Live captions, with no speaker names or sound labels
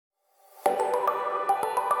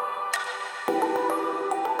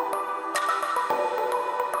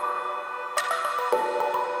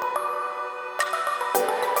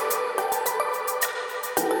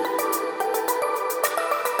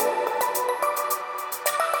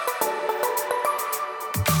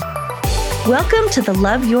Welcome to the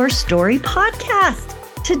Love Your Story podcast.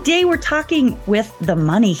 Today we're talking with the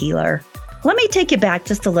money healer. Let me take you back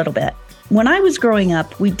just a little bit. When I was growing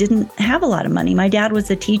up, we didn't have a lot of money. My dad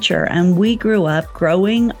was a teacher and we grew up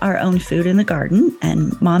growing our own food in the garden,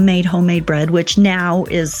 and mom made homemade bread, which now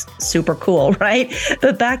is super cool, right?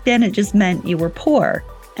 But back then it just meant you were poor.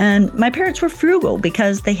 And my parents were frugal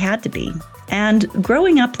because they had to be. And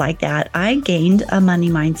growing up like that, I gained a money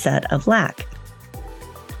mindset of lack.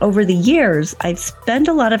 Over the years, I've spent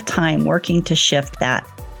a lot of time working to shift that,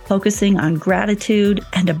 focusing on gratitude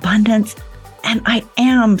and abundance. And I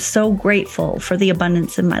am so grateful for the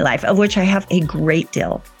abundance in my life, of which I have a great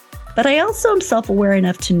deal. But I also am self-aware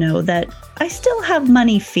enough to know that I still have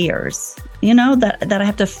money fears, that I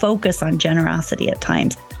have to focus on generosity at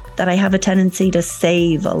times, that I have a tendency to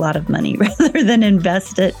save a lot of money rather than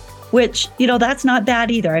invest it, which, that's not bad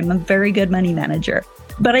either. I'm a very good money manager.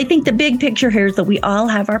 But I think the big picture here is that we all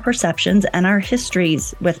have our perceptions and our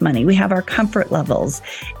histories with money. We have our comfort levels.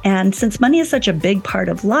 And since money is such a big part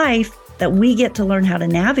of life that we get to learn how to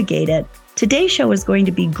navigate it, today's show is going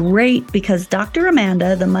to be great because Dr.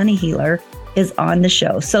 Amanda, the money healer, is on the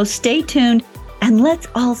show. So stay tuned and let's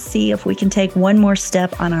all see if we can take one more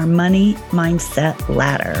step on our money mindset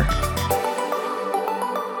ladder.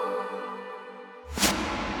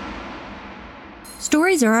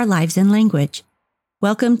 Stories are our lives in language.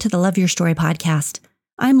 Welcome to the Love Your Story podcast.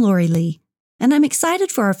 I'm Lori Lee, and I'm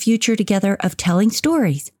excited for our future together of telling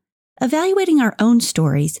stories, evaluating our own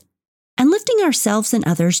stories, and lifting ourselves and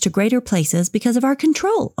others to greater places because of our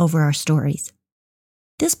control over our stories.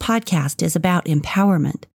 This podcast is about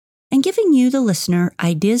empowerment and giving you, the listener,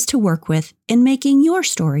 ideas to work with in making your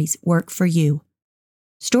stories work for you.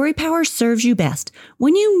 Story power serves you best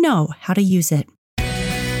when you know how to use it.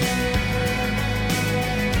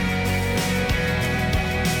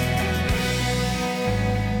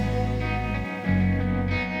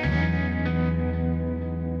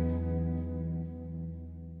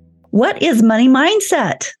 What is money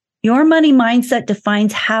mindset? Your money mindset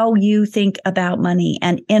defines how you think about money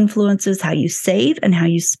and influences how you save and how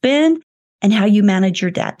you spend and how you manage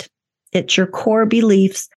your debt. It's your core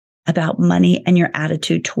beliefs about money and your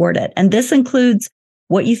attitude toward it. And this includes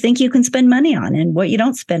what you think you can spend money on and what you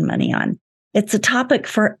don't spend money on. It's a topic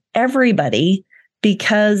for everybody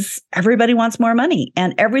because everybody wants more money,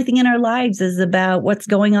 and everything in our lives is about what's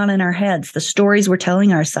going on in our heads, the stories we're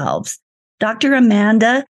telling ourselves. Dr.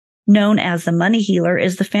 Amanda, known as the money healer,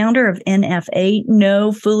 is the founder of NFA,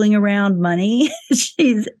 No Fooling Around Money.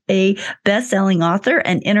 She's a best-selling author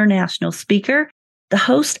and international speaker, the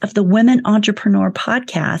host of the Women Entrepreneur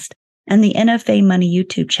podcast and the NFA Money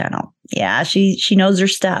YouTube channel. Yeah, she knows her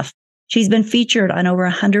stuff. She's been featured on over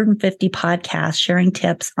 150 podcasts, sharing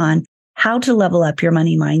tips on how to level up your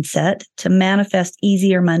money mindset to manifest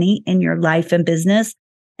easier money in your life and business.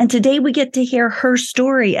 And today we get to hear her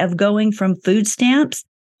story of going from food stamps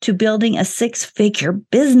to building a 6-figure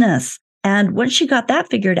business. And once she got that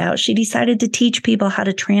figured out, she decided to teach people how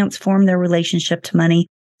to transform their relationship to money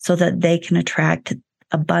so that they can attract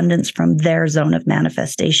abundance from their zone of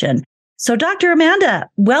manifestation. So Dr. Amanda,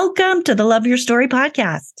 welcome to the Love Your Story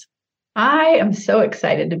podcast. I am so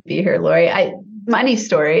excited to be here, Lori. Money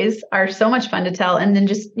stories are so much fun to tell. And then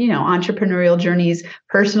just, entrepreneurial journeys,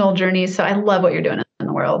 personal journeys. So I love what you're doing in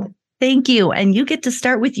the world. Thank you. And you get to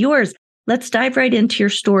start with yours. Let's dive right into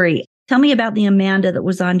your story. Tell me about the Amanda that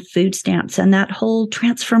was on food stamps and that whole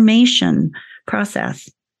transformation process.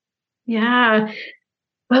 Yeah.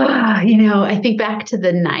 I think back to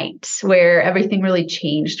the night where everything really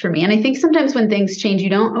changed for me. And I think sometimes when things change, you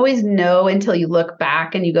don't always know until you look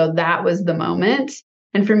back and you go, that was the moment.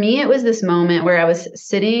 And for me, it was this moment where I was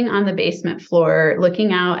sitting on the basement floor,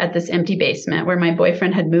 looking out at this empty basement where my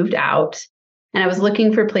boyfriend had moved out. And I was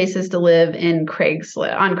looking for places to live on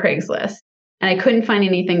Craigslist. And I couldn't find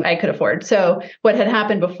anything I could afford. So what had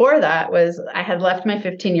happened before that was I had left my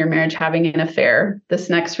 15-year marriage having an affair. This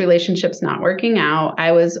next relationship's not working out.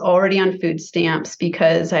 I was already on food stamps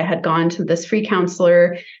because I had gone to this free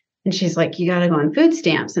counselor. And she's like, you got to go on food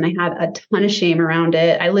stamps. And I had a ton of shame around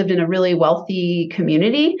it. I lived in a really wealthy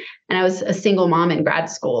community. And I was a single mom in grad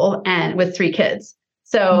school and with 3 kids.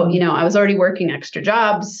 So, I was already working extra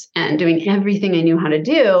jobs and doing everything I knew how to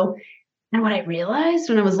do. And what I realized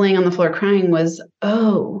when I was laying on the floor crying was,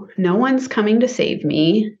 oh, no one's coming to save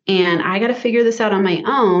me. And I got to figure this out on my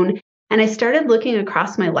own. And I started looking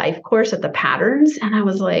across my life course at the patterns. And I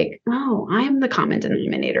was like, oh, I'm the common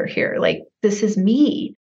denominator here. Like, this is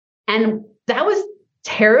me. And that was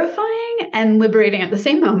terrifying and liberating at the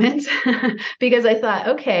same moment because I thought,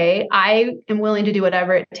 okay, I am willing to do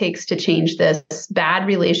whatever it takes to change this bad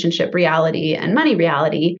relationship reality and money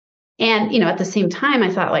reality. And, at the same time,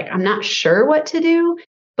 I thought, like, I'm not sure what to do.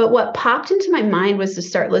 But what popped into my mind was to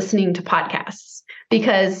start listening to podcasts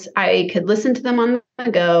because I could listen to them on the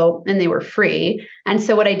go and they were free. And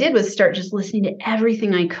so what I did was start just listening to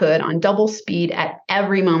everything I could on double speed at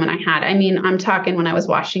every moment I had. I mean, I'm talking when I was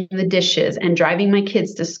washing the dishes and driving my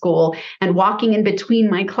kids to school and walking in between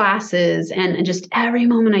my classes, and just every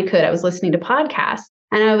moment I could, I was listening to podcasts.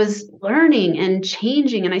 And I was learning and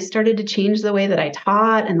changing, and I started to change the way that I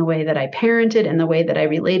taught and the way that I parented and the way that I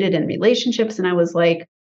related in relationships. And I was like,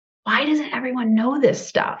 why doesn't everyone know this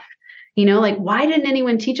stuff? Like, why didn't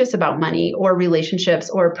anyone teach us about money or relationships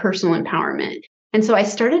or personal empowerment? And so I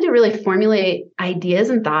started to really formulate ideas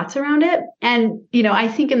and thoughts around it. And, I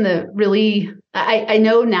think I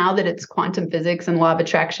know now that it's quantum physics and law of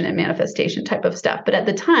attraction and manifestation type of stuff. But at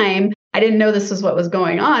the time, I didn't know this was what was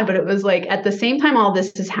going on, but it was like, at the same time, all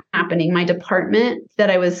this is happening, my department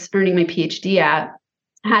that I was earning my PhD at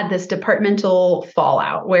had this departmental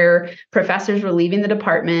fallout where professors were leaving the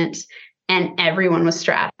department and everyone was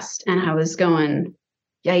stressed. And I was going,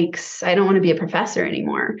 yikes, I don't want to be a professor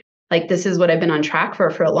anymore. Like, this is what I've been on track for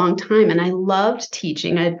a long time. And I loved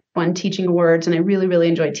teaching. I won teaching awards and I really, really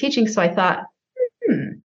enjoyed teaching. So I thought,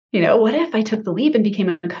 what if I took the leap and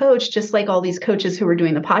became a coach, just like all these coaches who were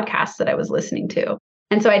doing the podcasts that I was listening to?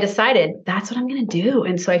 And so I decided that's what I'm going to do.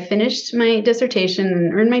 And so I finished my dissertation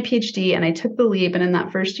and earned my PhD, and I took the leap. And in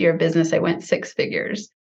that first year of business, I went 6 figures.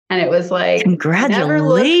 And it was like, congratulations. Never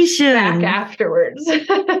looked back afterwards.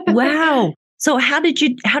 Wow. So how did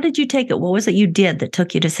you take it? What was it you did that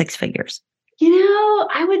took you to 6 figures?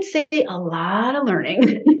 I would say a lot of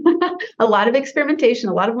learning, a lot of experimentation,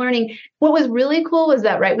 a lot of learning. What was really cool was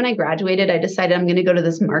that right when I graduated, I decided I'm going to go to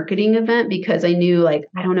this marketing event because I knew, like,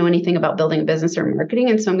 I don't know anything about building a business or marketing.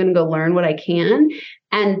 And so I'm going to go learn what I can.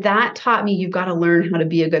 And that taught me you've got to learn how to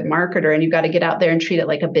be a good marketer, and you've got to get out there and treat it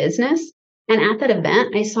like a business. And at that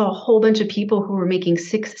event, I saw a whole bunch of people who were making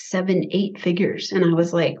 6, 7, 8 figures. And I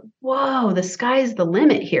was like, whoa, the sky's the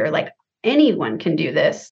limit here. Like, anyone can do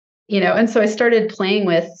this. And so I started playing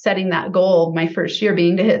with setting that goal my first year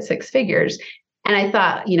being to hit 6 figures. And I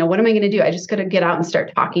thought, what am I going to do? I just got to get out and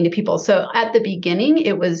start talking to people. So at the beginning,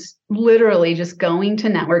 it was literally just going to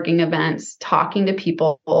networking events, talking to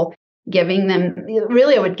people, giving them,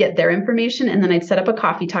 really, I would get their information, and then I'd set up a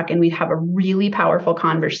coffee talk and we'd have a really powerful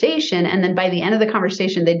conversation. And then by the end of the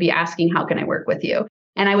conversation, they'd be asking, how can I work with you?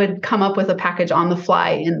 And I would come up with a package on the fly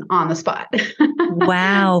and on the spot.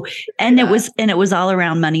 Wow. And yeah. It was all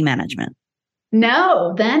around money management.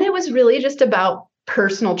 No, then it was really just about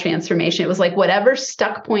personal transformation. It was like, whatever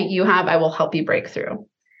stuck point you have, I will help you break through.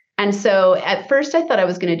 And so at first I thought I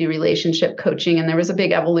was going to do relationship coaching, and there was a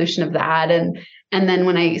big evolution of that. And then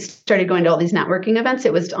when I started going to all these networking events,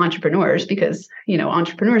 it was entrepreneurs because,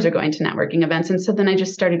 entrepreneurs are going to networking events. And so then I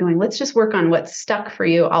just started going, let's just work on what's stuck for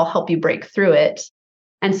you. I'll help you break through it.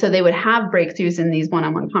 And so they would have breakthroughs in these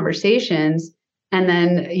one-on-one conversations. And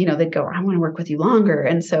then, they'd go, I want to work with you longer.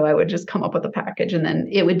 And so I would just come up with a package, and then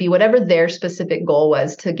it would be whatever their specific goal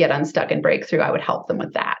was to get unstuck and break through. I would help them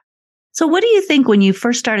with that. So what do you think when you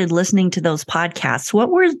first started listening to those podcasts?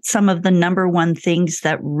 What were some of the number one things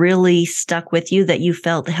that really stuck with you that you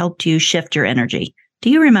felt helped you shift your energy? Do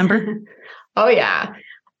you remember? Oh, yeah.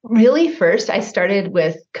 Really, first, I started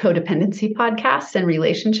with codependency podcasts and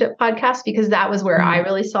relationship podcasts because that was where I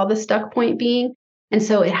really saw the stuck point being. And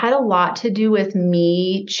so it had a lot to do with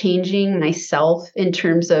me changing myself in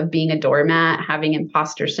terms of being a doormat, having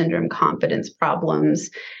imposter syndrome, confidence problems,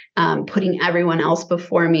 putting everyone else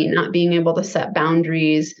before me, not being able to set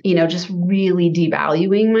boundaries, just really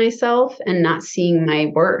devaluing myself and not seeing my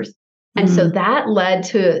worth. And so that led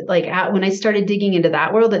to, like, when I started digging into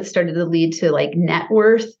that world, it started to lead to like net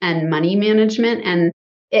worth and money management. And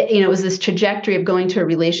it was this trajectory of going to a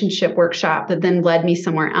relationship workshop that then led me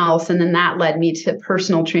somewhere else. And then that led me to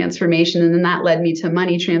personal transformation. And then that led me to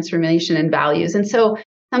money transformation and values. And so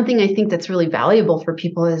something I think that's really valuable for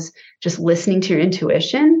people is just listening to your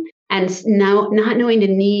intuition and now not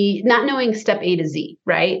knowing step A to Z,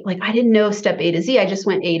 right? Like, I didn't know step A to Z. I just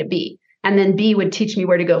went A to B. And then B would teach me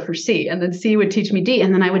where to go for C. And then C would teach me D.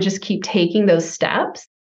 And then I would just keep taking those steps.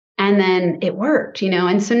 And then it worked,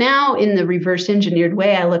 And so now in the reverse engineered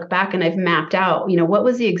way, I look back and I've mapped out, what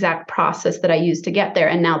was the exact process that I used to get there.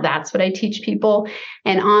 And now that's what I teach people.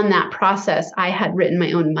 And on that process, I had written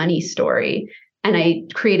my own money story. And I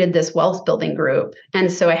created this wealth building group.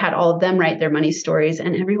 And so I had all of them write their money stories.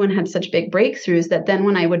 And everyone had such big breakthroughs that then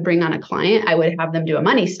when I would bring on a client, I would have them do a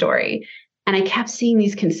money story. And I kept seeing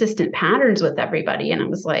these consistent patterns with everybody. And I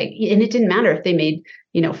was like, and it didn't matter if they made,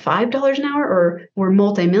 $5 an hour or were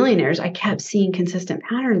multimillionaires. I kept seeing consistent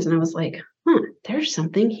patterns. And I was like, there's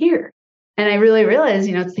something here. And I really realized,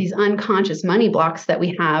 it's these unconscious money blocks that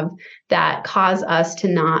we have that cause us to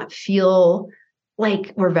not feel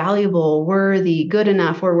like we're valuable, worthy, good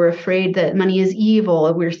enough, or we're afraid that money is evil,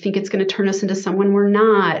 or we think it's going to turn us into someone we're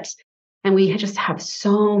not. And we just have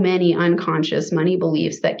so many unconscious money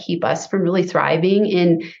beliefs that keep us from really thriving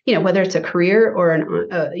in, whether it's a career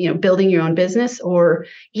or building your own business or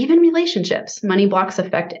even relationships. Money blocks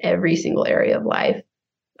affect every single area of life.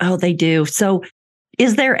 Oh, they do. So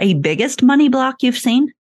is there a biggest money block you've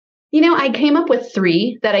seen? I came up with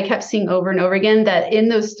 3 that I kept seeing over and over again, that in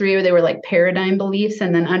those 3, they were like paradigm beliefs.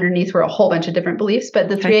 And then underneath were a whole bunch of different beliefs. But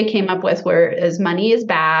the 3 I came up with were money is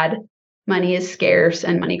bad, money is scarce,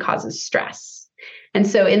 and money causes stress. And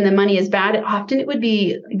so in the money is bad, often it would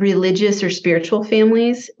be religious or spiritual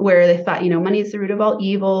families where they thought, money is the root of all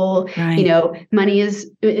evil. Right. Money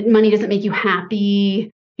doesn't make you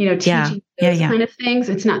happy, teaching those kind of things.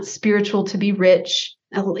 It's not spiritual to be rich.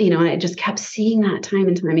 And I just kept seeing that time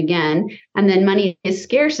and time again. And then money is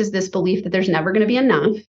scarce is this belief that there's never going to be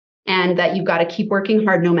enough and that you've got to keep working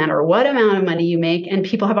hard no matter what amount of money you make. And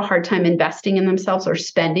people have a hard time investing in themselves or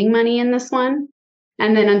spending money in this one.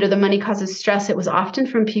 And then under the money causes stress, it was often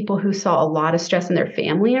from people who saw a lot of stress in their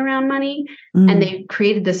family around money. And they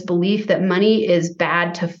created this belief that money is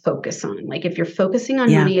bad to focus on. Like if you're focusing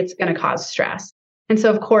on money, it's going to cause stress. And so,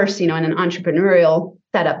 of course, in an entrepreneurial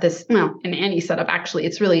setup, in any setup, actually,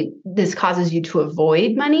 it's really, this causes you to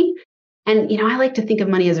avoid money. And, I like to think of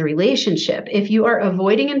money as a relationship. If you are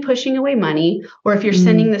avoiding and pushing away money, or if you're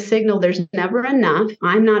sending the signal, there's never enough,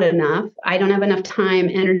 I'm not enough, I don't have enough time,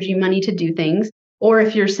 energy, money to do things. Or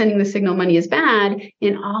if you're sending the signal, money is bad,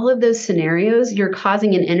 in all of those scenarios, you're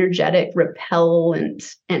causing an energetic repellent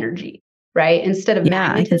energy, right? Instead of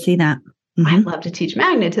I can see that. I love to teach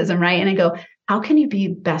magnetism, right? And I go, how can you be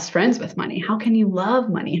best friends with money? How can you love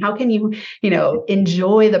money? How can you,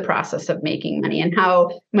 enjoy the process of making money? And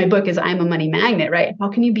how my book is I'm a money magnet, right? How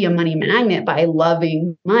can you be a money magnet by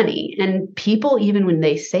loving money? And people, even when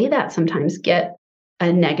they say that, sometimes get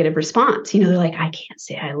a negative response. They're like, I can't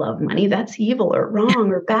say I love money. That's evil or wrong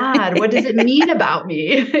or bad. What does it mean about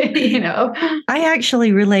me? I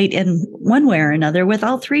actually relate in one way or another with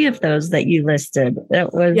all 3 of those that you listed.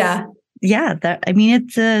 That was,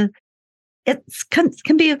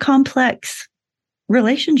 can be a complex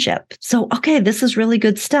relationship. So, okay, this is really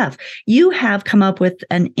good stuff. You have come up with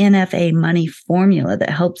an NFA money formula that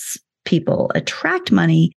helps people attract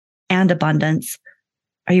money and abundance.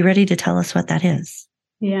 Are you ready to tell us what that is?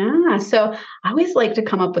 Yeah. So I always like to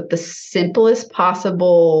come up with the simplest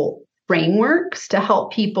possible frameworks to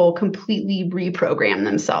help people completely reprogram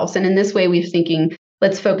themselves. And in this way, we're thinking,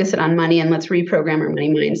 let's focus it on money and let's reprogram our money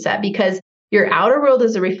mindset, because your outer world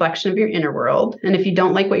is a reflection of your inner world. And if you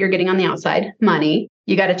don't like what you're getting on the outside, money,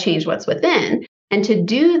 you got to change what's within. And to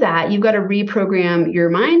do that, you've got to reprogram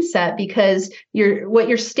your mindset, because what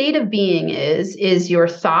your state of being is your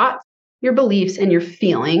thoughts, your beliefs, and your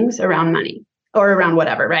feelings around money or around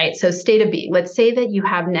whatever, right? So state of being, let's say that you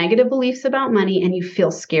have negative beliefs about money and you feel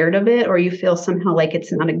scared of it, or you feel somehow like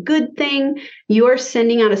it's not a good thing. You are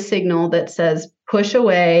sending out a signal that says, push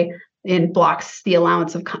away, and blocks the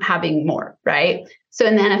allowance of having more, right? So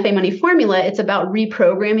in the NFA Money Formula, it's about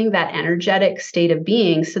reprogramming that energetic state of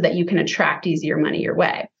being so that you can attract easier money your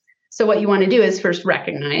way. So what you want to do is first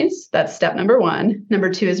recognize, that's step number 1. Number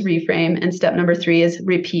 2 is reframe. And step number 3 is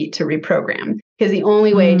repeat to reprogram. Because the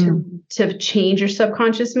only way to change your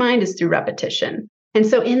subconscious mind is through repetition. And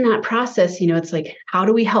so in that process, it's like, how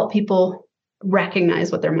do we help people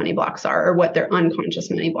recognize what their money blocks are, or what their unconscious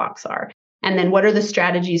money blocks are? And then what are the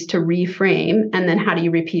strategies to reframe? And then how do you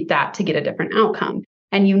repeat that to get a different outcome?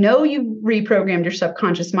 And you've reprogrammed your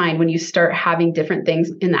subconscious mind when you start having different things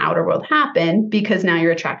in the outer world happen, because now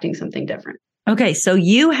you're attracting something different. Okay, so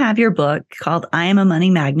you have your book called I Am a Money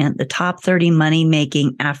Magnet, the top 30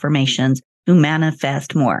 money-making affirmations to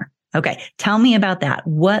manifest more. Okay, tell me about that.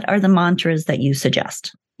 What are the mantras that you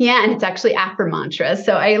suggest? Yeah, and it's actually Affirmantras.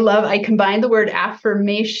 So I combine the word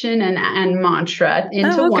affirmation and mantra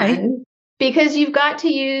into one. Because you've got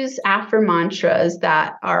to use Affirmantras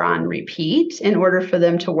that are on repeat in order for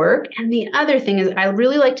them to work. And the other thing is, I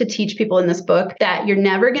really like to teach people in this book that you're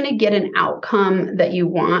never going to get an outcome that you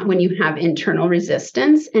want when you have internal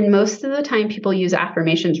resistance. And most of the time people use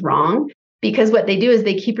affirmations wrong, because what they do is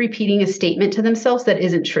they keep repeating a statement to themselves that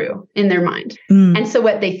isn't true in their mind. And so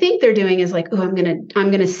what they think they're doing is like, oh, I'm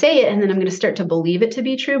going to say it, and then I'm going to start to believe it to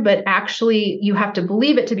be true. But actually you have to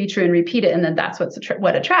believe it to be true and repeat it. And then that's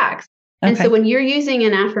what attracts. And so when you're using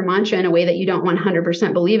an affirmantra in a way that you don't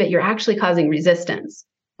 100% believe it, you're actually causing resistance.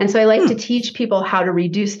 And so I like to teach people how to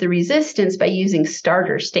reduce the resistance by using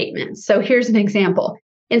starter statements. So here's an example.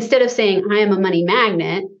 Instead of saying, I am a money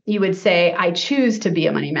magnet, you would say, I choose to be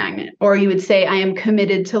a money magnet. Or you would say, I am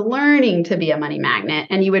committed to learning to be a money magnet.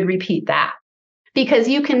 And you would repeat that. Because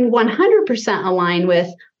you can 100% align with,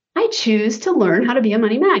 I choose to learn how to be a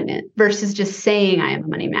money magnet versus just saying I am a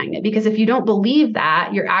money magnet. Because if you don't believe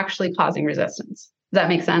that, you're actually causing resistance. Does that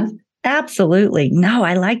make sense? Absolutely. No,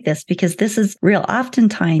 I like this because this is real.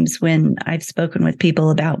 Oftentimes when I've spoken with people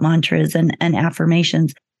about mantras and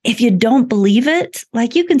affirmations, if you don't believe it,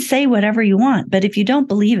 like you can say whatever you want, but if you don't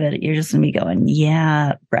believe it, you're just going to be going,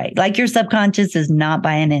 yeah, right. Like your subconscious is not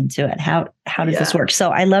buying into it. How does this work? So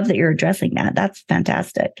I love that you're addressing that. That's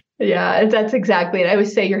fantastic. Yeah, that's exactly it. I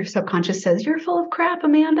always say your subconscious says, you're full of crap,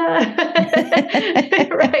 Amanda.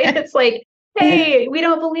 Right? It's like, hey, we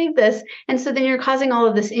don't believe this. And so then you're causing all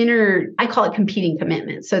of this inner, I call it competing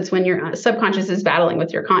commitment. So it's when your subconscious is battling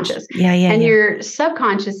with your conscious. Your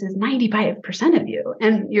subconscious is 95% of you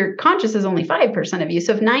and your conscious is only 5% of you.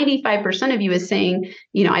 So if 95% of you is saying,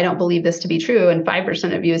 I don't believe this to be true, and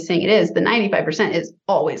 5% of you is saying it is, the 95% is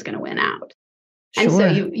always going to win out. And so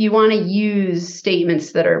you want to use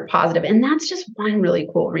statements that are positive. And that's just one really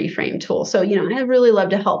cool reframe tool. So, I really love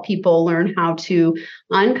to help people learn how to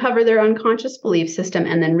uncover their unconscious belief system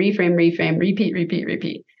and then reframe,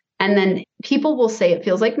 repeat. And then people will say it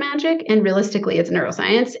feels like magic. And realistically, it's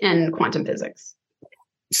neuroscience and quantum physics.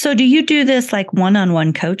 So do you do this like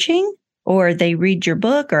one-on-one coaching, or they read your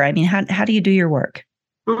book? Or how do you do your work?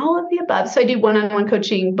 All of the above. So I do one-on-one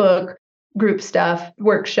coaching, book, group stuff,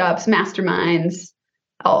 workshops, masterminds,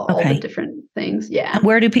 all the different things. Yeah.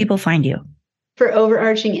 Where do people find you? For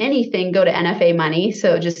overarching anything, go to NFA Money.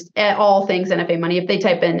 So just all things NFA Money. If they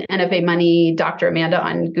type in NFA Money, Dr. Amanda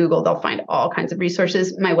on Google, they'll find all kinds of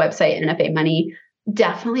resources. My website, NFA Money.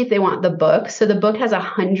 Definitely if they want the book. So the book has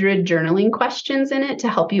 100 journaling questions in it to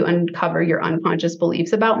help you uncover your unconscious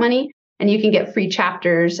beliefs about money. And you can get free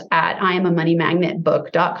chapters at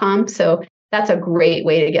IamAMoneyMagnetBook.com. So that's a great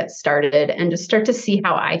way to get started and just start to see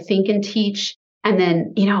how I think and teach. And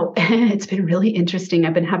then, it's been really interesting.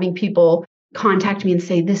 I've been having people contact me and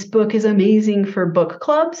say, this book is amazing for book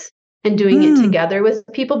clubs and doing it together with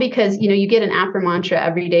people because, you get an Affirmantra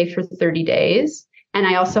every day for 30 days. And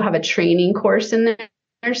I also have a training course in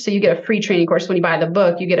there. So you get a free training course. When you buy the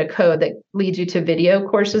book, you get a code that leads you to video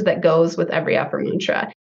courses that goes with every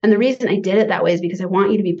Affirmantra. And the reason I did it that way is because I want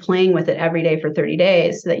you to be playing with it every day for 30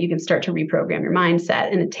 days so that you can start to reprogram your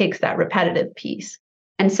mindset. And it takes that repetitive piece.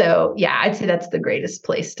 And so, I'd say that's the greatest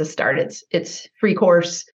place to start. It's free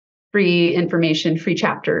course, free information, free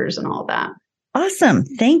chapters and all of that. Awesome.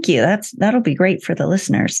 Thank you. That'll be great for the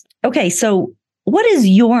listeners. Okay. So what is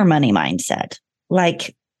your money mindset?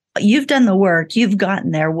 Like you've done the work, you've gotten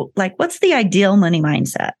there. Like what's the ideal money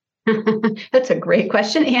mindset? That's a great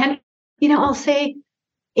question. And, I'll say,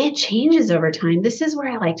 it changes over time. This is where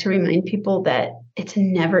I like to remind people that it's a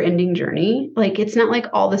never ending journey. Like, it's not like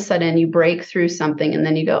all of a sudden you break through something and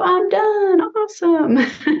then you go, I'm done. Awesome.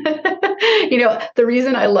 The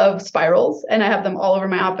reason I love spirals and I have them all over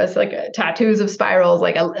my office, like tattoos of spirals,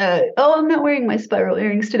 like, I'm not wearing my spiral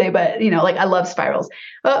earrings today, but I love spirals.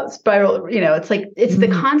 Spiral, it's the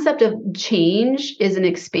concept of change is an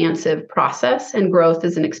expansive process and growth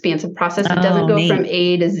is an expansive process. It doesn't go from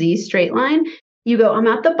A to Z straight line. You go, I'm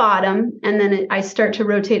at the bottom, and then I start to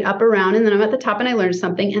rotate up around, and then I'm at the top and I learned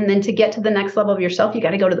something. And then to get to the next level of yourself, you got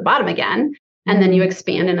to go to the bottom again. And then you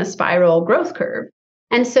expand in a spiral growth curve.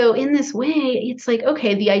 And so in this way, it's like,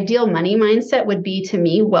 okay, the ideal money mindset would be to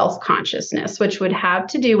me wealth consciousness, which would have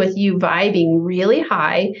to do with you vibing really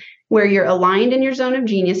high, where you're aligned in your zone of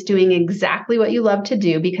genius, doing exactly what you love to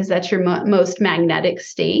do, because that's your most magnetic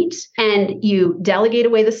state. And you delegate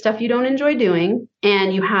away the stuff you don't enjoy doing.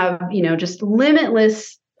 And you have, just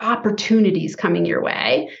limitless opportunities coming your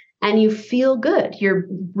way. And you feel good. Your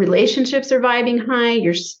relationships are vibing high.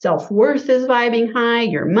 Your self-worth is vibing high.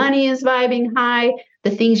 Your money is vibing high.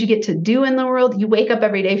 The things you get to do in the world, you wake up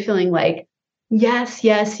every day feeling like, yes,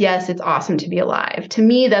 it's awesome to be alive. To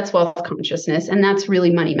me, that's wealth consciousness. And that's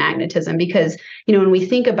really money magnetism. Because, when we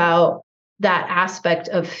think about that aspect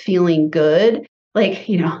of feeling good, like,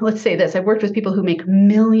 let's say this, I've worked with people who make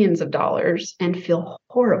millions of dollars and feel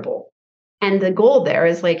horrible. And the goal there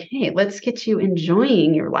is like, hey, let's get you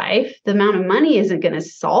enjoying your life. The amount of money isn't going to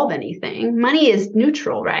solve anything. Money is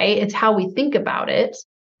neutral, right? It's how we think about it.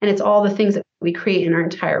 And it's all the things that we create in our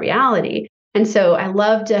entire reality. And so I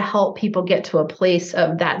love to help people get to a place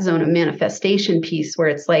of that zone of manifestation piece where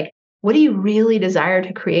it's like, what do you really desire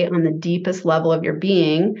to create on the deepest level of your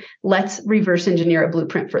being? Let's reverse engineer a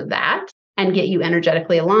blueprint for that. and get you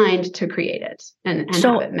energetically aligned to create it and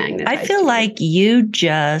So have it magnetized. I feel like you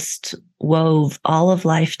just wove all of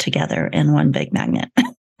life together in one big magnet.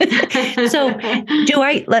 So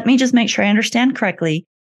let me just make sure I understand correctly.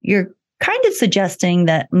 You're kind of suggesting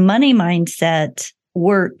that money mindset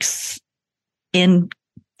works in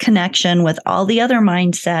connection with all the other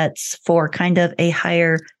mindsets for kind of a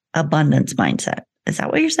higher abundance mindset. Is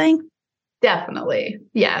that what you're saying? Definitely.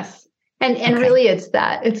 Yes. And really it's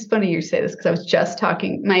that. It's funny you say this because I was just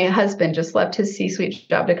talking, my husband just left his C-suite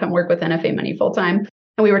job to come work with NFA Money full time.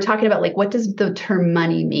 And we were talking about like, what does the term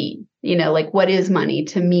money mean? You know, like what is money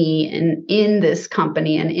to me and in this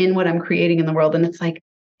company and in what I'm creating in the world? And it's like,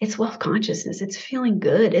 it's wealth consciousness. It's feeling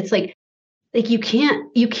good. It's like you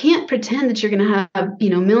can't pretend that you're going to have,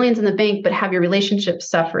 millions in the bank, but have your relationship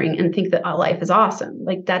suffering and think that life is awesome.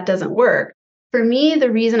 Like that doesn't work. For me, the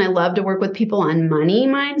reason I love to work with people on money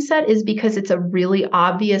mindset is because it's a really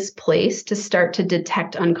obvious place to start to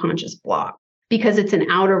detect unconscious block, because it's an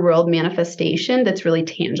outer world manifestation that's really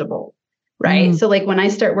tangible, right? So like when I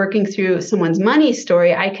start working through someone's money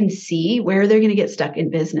story, I can see where they're going to get stuck in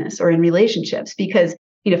business or in relationships, because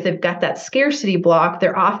if they've got that scarcity block,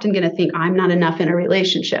 they're often going to think, I'm not enough in a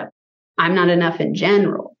relationship. I'm not enough in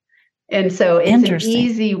general. And so it's an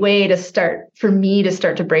easy way for me to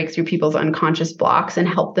start to break through people's unconscious blocks and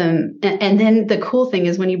help them. And then the cool thing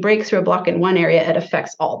is when you break through a block in one area, it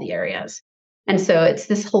affects all the areas. And so it's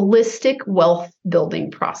this holistic wealth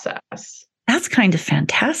building process. That's kind of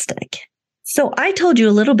fantastic. So I told you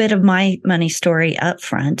a little bit of my money story up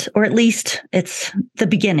front, or at least it's the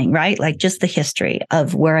beginning, right? Like just the history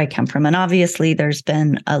of where I come from. And obviously there's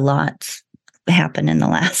been a lot happen in the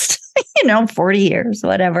last, 40 years,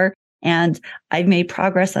 whatever. And I've made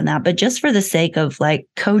progress on that. But just for the sake of like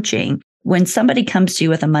coaching, when somebody comes to you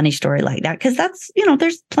with a money story like that, because that's,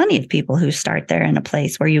 there's plenty of people who start there in a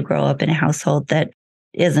place where you grow up in a household that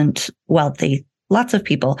isn't wealthy, lots of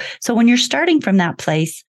people. So when you're starting from that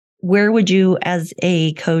place, where would you, as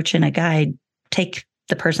a coach and a guide, take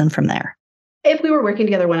the person from there? If we were working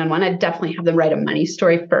together one-on-one, I'd definitely have them write a money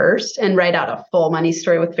story first and write out a full money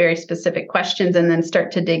story with very specific questions and then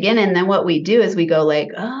start to dig in. And then what we do is we go like,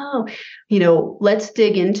 let's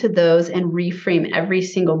dig into those and reframe every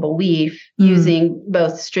single belief using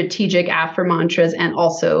both strategic affirmantras and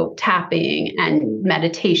also tapping and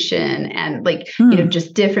meditation and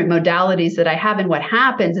just different modalities that I have. And what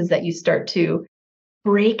happens is that you start to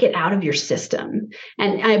break it out of your system.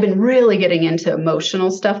 And I've been really getting into emotional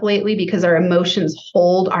stuff lately because our emotions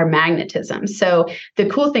hold our magnetism. So the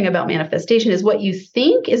cool thing about manifestation is what you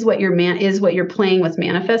think is what you're playing with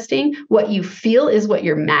manifesting. What you feel is what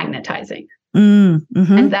you're magnetizing. And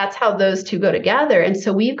that's how those two go together. And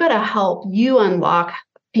so we've got to help you unlock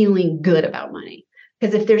feeling good about money.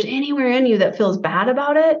 Because if there's anywhere in you that feels bad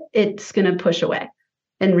about it, it's going to push away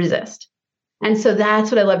and resist. And so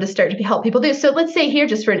that's what I love to start to help people do. So let's say here,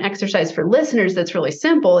 just for an exercise for listeners that's really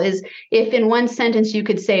simple, is if in one sentence you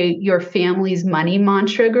could say your family's money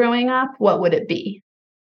mantra growing up, what would it be?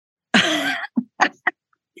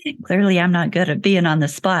 Clearly, I'm not good at being on the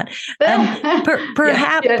spot.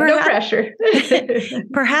 Perhaps no pressure.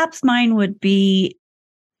 Perhaps mine would be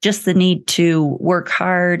just the need to work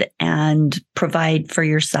hard and provide for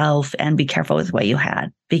yourself and be careful with what you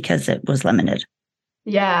had because it was limited.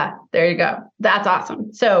 Yeah, there you go. That's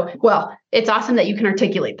awesome. So, it's awesome that you can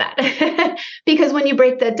articulate that because when you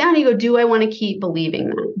break that down, you go, do I want to keep believing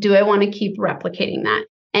that? Do I want to keep replicating that?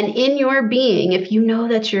 And in your being, if you know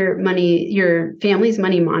that's your family's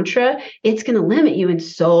money mantra, it's going to limit you in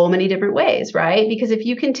so many different ways, right? Because if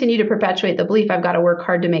you continue to perpetuate the belief, I've got to work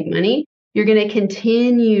hard to make money, you're going to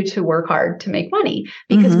continue to work hard to make money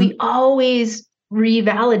because we always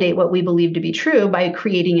revalidate what we believe to be true by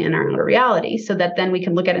creating it in our outer reality so that then we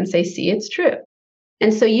can look at it and say, see, it's true.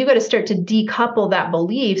 And so you got to start to decouple that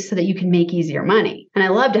belief so that you can make easier money. And I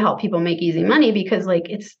love to help people make easy money because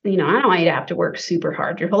it's, I don't want you to have to work super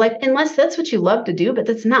hard your whole life unless that's what you love to do, but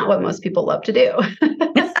that's not what most people love to do.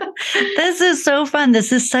 This is so fun.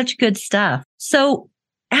 This is such good stuff. So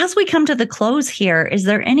as we come to the close here, is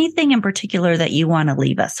there anything in particular that you want to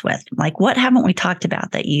leave us with? Like, what haven't we talked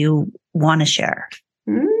about that you want to share?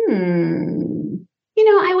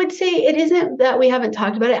 I would say it isn't that we haven't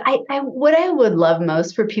talked about it. What I would love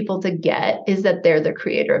most for people to get is that they're the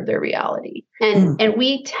creator of their reality. And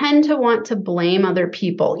we tend to want to blame other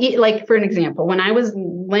people. Like, for an example, when I was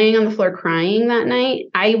laying on the floor crying that night,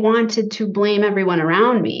 I wanted to blame everyone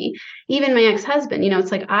around me, even my ex-husband.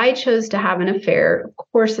 It's like I chose to have an affair. Of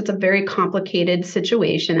course, it's a very complicated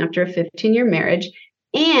situation after a 15-year marriage.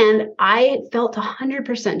 And I felt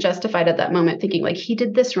 100% justified at that moment, thinking like, he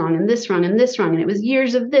did this wrong and this wrong and this wrong. And it was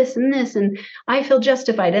years of this and this. And I feel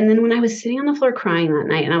justified. And then when I was sitting on the floor crying that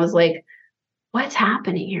night, and I was like, what's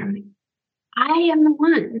happening here? I'm like, I am the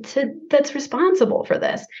one that's responsible for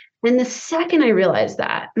this. And the second I realized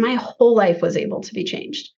that, my whole life was able to be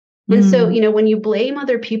changed. And so, when you blame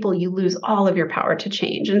other people, you lose all of your power to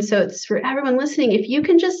change. And so it's for everyone listening, if you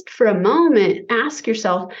can just for a moment ask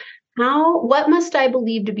yourself, what must I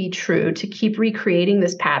believe to be true to keep recreating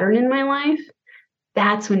this pattern in my life?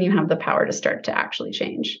 That's when you have the power to start to actually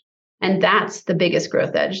change. And that's the biggest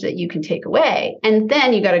growth edge that you can take away. And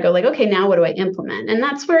then you got to go like, okay, now what do I implement? And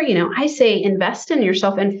that's where, I say invest in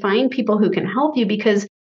yourself and find people who can help you, because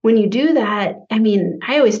when you do that,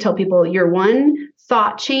 I always tell people you're one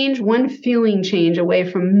thought change, one feeling change away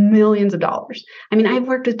from millions of dollars. I've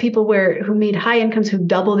worked with people who made high incomes who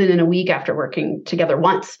doubled it in a week after working together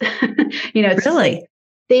once. It's really? Like,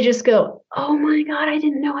 they just go, oh my God, I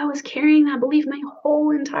didn't know I was carrying that belief my whole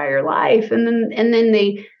entire life. And then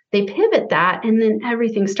they pivot that, and then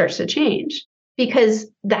everything starts to change, because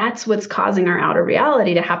that's what's causing our outer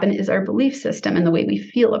reality to happen, is our belief system and the way we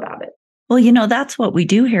feel about it. Well, that's what we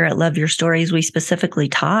do here at Love Your Stories. We specifically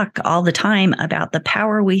talk all the time about the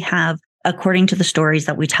power we have according to the stories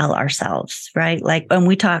that we tell ourselves, right? Like when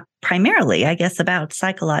we talk primarily, I guess, about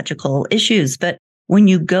psychological issues, but when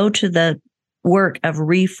you go to the work of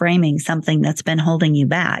reframing something that's been holding you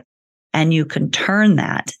back, and you can turn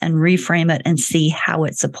that and reframe it and see how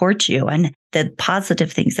it supports you and the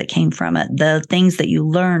positive things that came from it, the things that you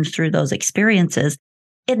learned through those experiences,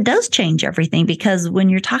 it does change everything. Because when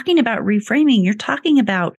you're talking about reframing, you're talking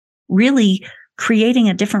about really creating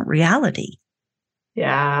a different reality.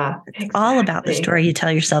 Yeah. It's all about the story you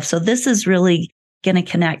tell yourself. So this is really going to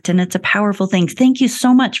connect, and it's a powerful thing. Thank you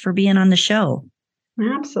so much for being on the show.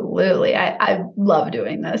 Absolutely. I love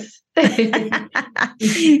doing this. Good.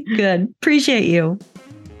 Appreciate you.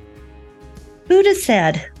 Buddha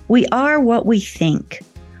said, "We are what we think.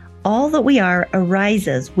 All that we are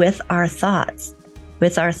arises with our thoughts.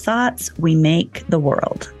 With our thoughts, we make the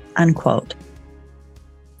world." Unquote.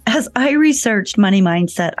 As I researched money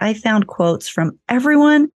mindset, I found quotes from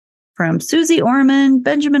everyone from Suze Orman,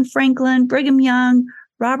 Benjamin Franklin, Brigham Young,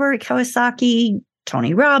 Robert Kiyosaki,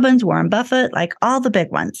 Tony Robbins, Warren Buffett, like all the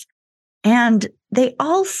big ones. And they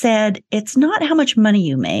all said, it's not how much money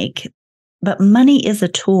you make, but money is a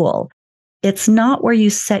tool. It's not where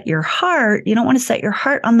you set your heart. You don't want to set your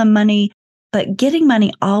heart on the money, but getting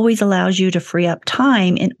money always allows you to free up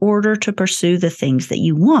time in order to pursue the things that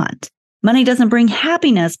you want. Money doesn't bring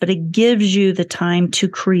happiness, but it gives you the time to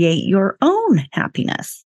create your own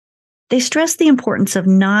happiness. They stress the importance of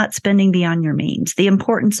not spending beyond your means, the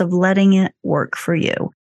importance of letting it work for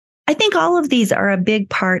you. I think all of these are a big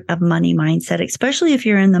part of money mindset, especially if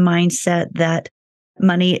you're in the mindset that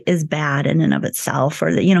money is bad in and of itself,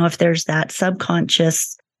 or that, if there's that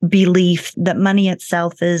subconscious belief that money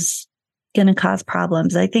itself is going to cause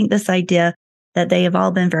problems. I think this idea that they have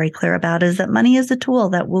all been very clear about is that money is a tool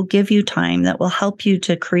that will give you time, that will help you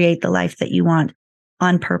to create the life that you want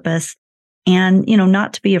on purpose, and,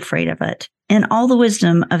 not to be afraid of it. In all the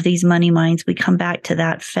wisdom of these money minds, we come back to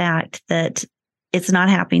that fact that it's not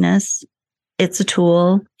happiness. It's a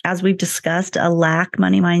tool. As we've discussed, a lack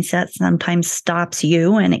money mindset sometimes stops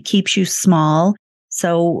you and it keeps you small.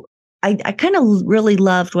 So I kind of really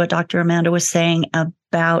loved what Dr. Amanda was saying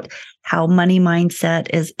about how money mindset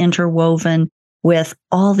is interwoven with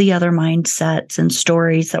all the other mindsets and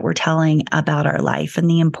stories that we're telling about our life, and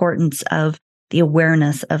the importance of the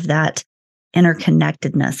awareness of that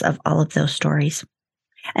interconnectedness of all of those stories.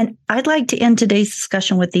 And I'd like to end today's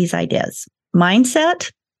discussion with these ideas.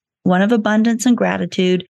 Mindset, one of abundance and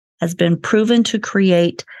gratitude, has been proven to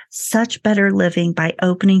create such better living by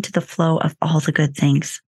opening to the flow of all the good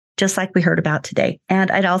things, just like we heard about today.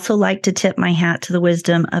 And I'd also like to tip my hat to the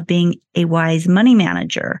wisdom of being a wise money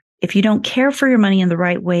manager. If you don't care for your money in the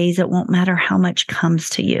right ways, it won't matter how much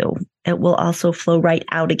comes to you. It will also flow right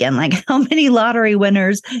out again. Like, how many lottery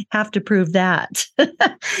winners have to prove that?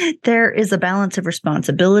 There is a balance of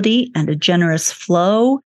responsibility and a generous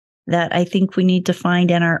flow that I think we need to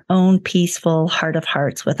find in our own peaceful heart of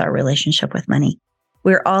hearts with our relationship with money.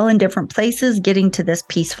 We're all in different places getting to this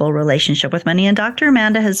peaceful relationship with money. And Dr.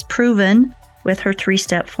 Amanda has proven with her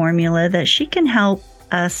 3-step formula that she can help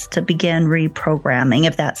us to begin reprogramming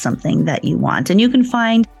if that's something that you want. And you can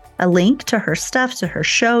find a link to her stuff, to her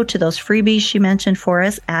show, to those freebies she mentioned for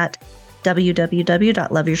us at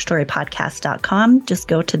www.loveyourstorypodcast.com. Just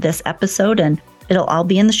go to this episode and it'll all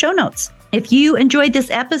be in the show notes. If you enjoyed this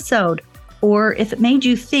episode, or if it made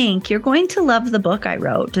you think, you're going to love the book I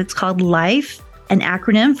wrote. It's called Life an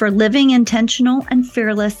acronym for living intentional and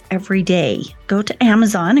fearless every day. Go to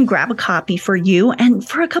Amazon and grab a copy for you and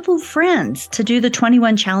for a couple of friends to do the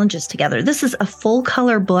 21 challenges together. This is a full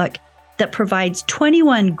color book that provides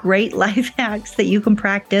 21 great life hacks that you can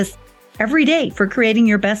practice every day for creating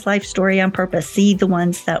your best life story on purpose. See the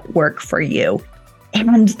ones that work for you.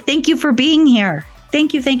 And thank you for being here.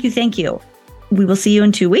 Thank you, thank you, thank you. We will see you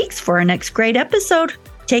in 2 weeks for our next great episode.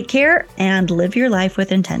 Take care and live your life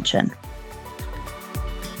with intention.